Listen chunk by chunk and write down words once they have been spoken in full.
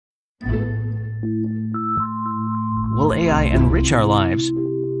Will AI enrich our lives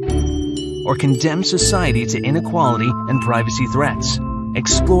or condemn society to inequality and privacy threats?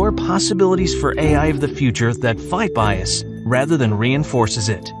 Explore possibilities for AI of the future that fight bias rather than reinforces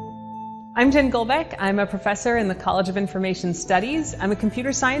it. I'm Jen Golbeck. I'm a professor in the College of Information Studies. I'm a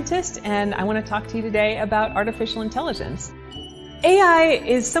computer scientist, and I want to talk to you today about artificial intelligence. AI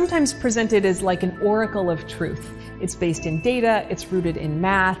is sometimes presented as like an oracle of truth. It's based in data, it's rooted in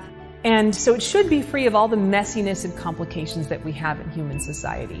math, and so it should be free of all the messiness and complications that we have in human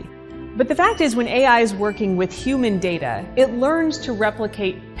society. But the fact is, when AI is working with human data, it learns to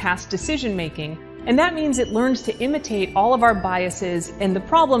replicate past decision making, and that means it learns to imitate all of our biases and the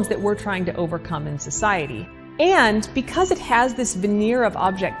problems that we're trying to overcome in society. And because it has this veneer of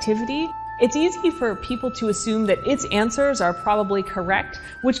objectivity, it's easy for people to assume that its answers are probably correct,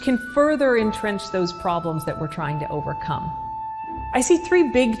 which can further entrench those problems that we're trying to overcome. I see three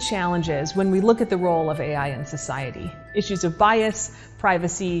big challenges when we look at the role of AI in society: issues of bias,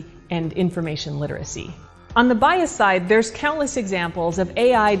 privacy, and information literacy. On the bias side, there's countless examples of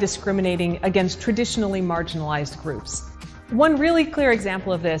AI discriminating against traditionally marginalized groups. One really clear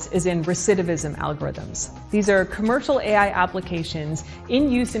example of this is in recidivism algorithms. These are commercial AI applications in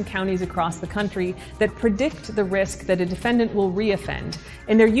use in counties across the country that predict the risk that a defendant will reoffend,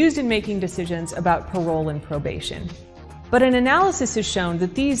 and they're used in making decisions about parole and probation. But an analysis has shown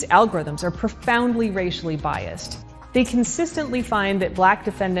that these algorithms are profoundly racially biased. They consistently find that black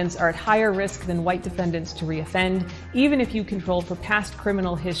defendants are at higher risk than white defendants to reoffend, even if you control for past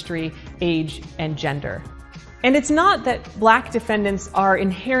criminal history, age, and gender. And it's not that black defendants are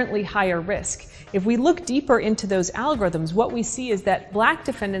inherently higher risk. If we look deeper into those algorithms, what we see is that black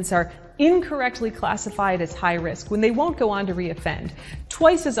defendants are incorrectly classified as high risk when they won't go on to reoffend,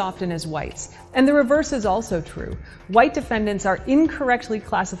 twice as often as whites. And the reverse is also true. White defendants are incorrectly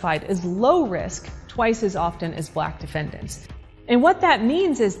classified as low risk, twice as often as black defendants. And what that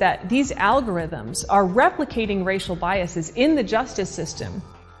means is that these algorithms are replicating racial biases in the justice system.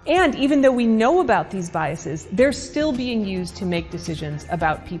 And even though we know about these biases, they're still being used to make decisions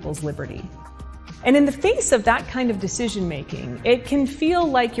about people's liberty. And in the face of that kind of decision making, it can feel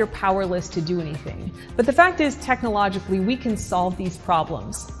like you're powerless to do anything. But the fact is, technologically, we can solve these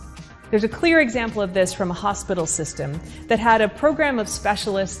problems. There's a clear example of this from a hospital system that had a program of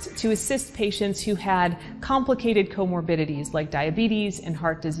specialists to assist patients who had complicated comorbidities like diabetes and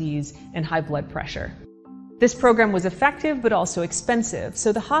heart disease and high blood pressure. This program was effective but also expensive,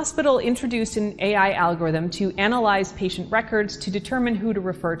 so the hospital introduced an AI algorithm to analyze patient records to determine who to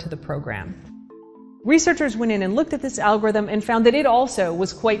refer to the program. Researchers went in and looked at this algorithm and found that it also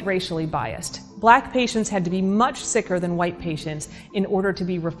was quite racially biased. Black patients had to be much sicker than white patients in order to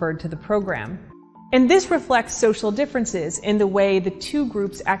be referred to the program. And this reflects social differences in the way the two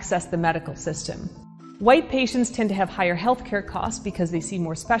groups access the medical system. White patients tend to have higher healthcare costs because they see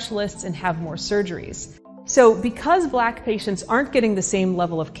more specialists and have more surgeries. So because black patients aren't getting the same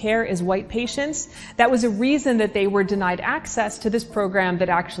level of care as white patients, that was a reason that they were denied access to this program that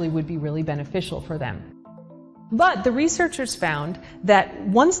actually would be really beneficial for them. But the researchers found that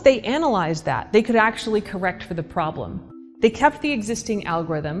once they analyzed that, they could actually correct for the problem. They kept the existing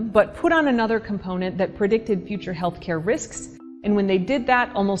algorithm, but put on another component that predicted future healthcare risks, and when they did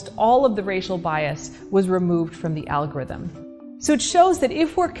that, almost all of the racial bias was removed from the algorithm. So it shows that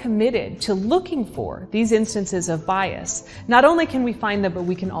if we're committed to looking for these instances of bias, not only can we find them, but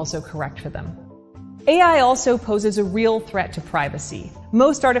we can also correct for them. AI also poses a real threat to privacy.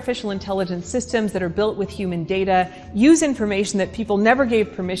 Most artificial intelligence systems that are built with human data use information that people never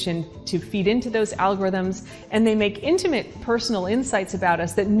gave permission to feed into those algorithms, and they make intimate personal insights about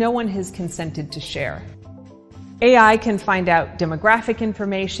us that no one has consented to share. AI can find out demographic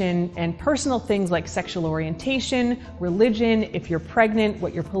information and personal things like sexual orientation, religion, if you're pregnant,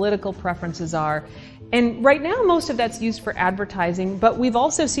 what your political preferences are. And right now, most of that's used for advertising, but we've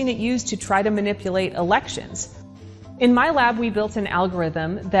also seen it used to try to manipulate elections. In my lab, we built an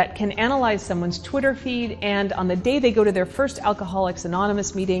algorithm that can analyze someone's Twitter feed and on the day they go to their first Alcoholics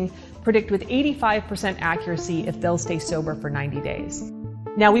Anonymous meeting, predict with 85% accuracy if they'll stay sober for 90 days.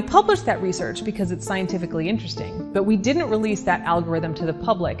 Now, we published that research because it's scientifically interesting, but we didn't release that algorithm to the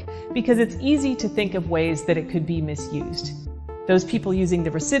public because it's easy to think of ways that it could be misused. Those people using the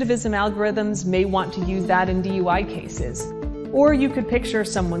recidivism algorithms may want to use that in DUI cases. Or you could picture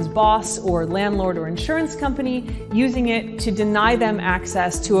someone's boss or landlord or insurance company using it to deny them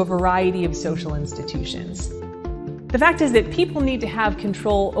access to a variety of social institutions. The fact is that people need to have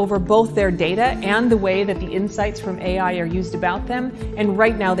control over both their data and the way that the insights from AI are used about them, and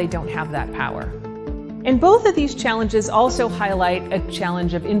right now they don't have that power. And both of these challenges also highlight a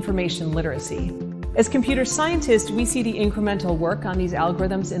challenge of information literacy. As computer scientists, we see the incremental work on these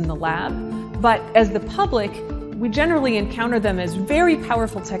algorithms in the lab, but as the public, we generally encounter them as very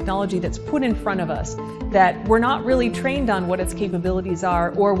powerful technology that's put in front of us that we're not really trained on what its capabilities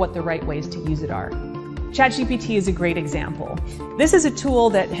are or what the right ways to use it are. ChatGPT is a great example. This is a tool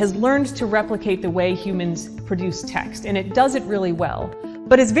that has learned to replicate the way humans produce text, and it does it really well.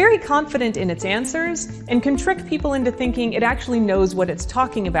 But it's very confident in its answers and can trick people into thinking it actually knows what it's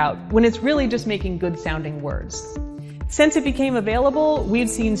talking about when it's really just making good-sounding words. Since it became available, we've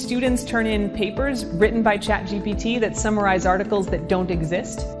seen students turn in papers written by ChatGPT that summarize articles that don't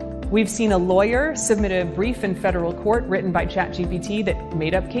exist. We've seen a lawyer submit a brief in federal court written by ChatGPT that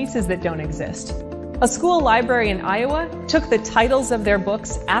made up cases that don't exist. A school library in Iowa took the titles of their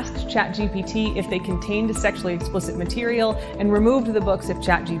books, asked ChatGPT if they contained sexually explicit material, and removed the books if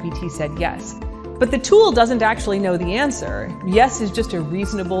ChatGPT said yes. But the tool doesn't actually know the answer. Yes is just a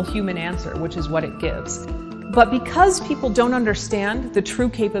reasonable human answer, which is what it gives. But because people don't understand the true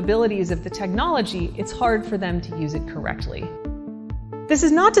capabilities of the technology, it's hard for them to use it correctly. This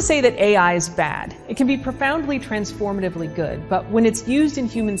is not to say that AI is bad. It can be profoundly transformatively good, but when it's used in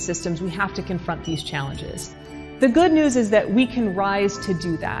human systems, we have to confront these challenges. The good news is that we can rise to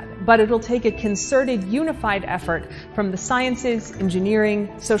do that, but it'll take a concerted, unified effort from the sciences,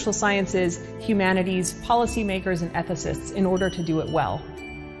 engineering, social sciences, humanities, policymakers, and ethicists in order to do it well.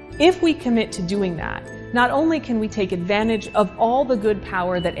 If we commit to doing that, not only can we take advantage of all the good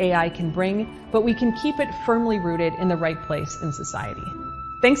power that AI can bring, but we can keep it firmly rooted in the right place in society.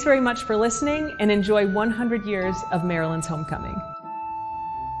 Thanks very much for listening, and enjoy 100 years of Maryland's homecoming.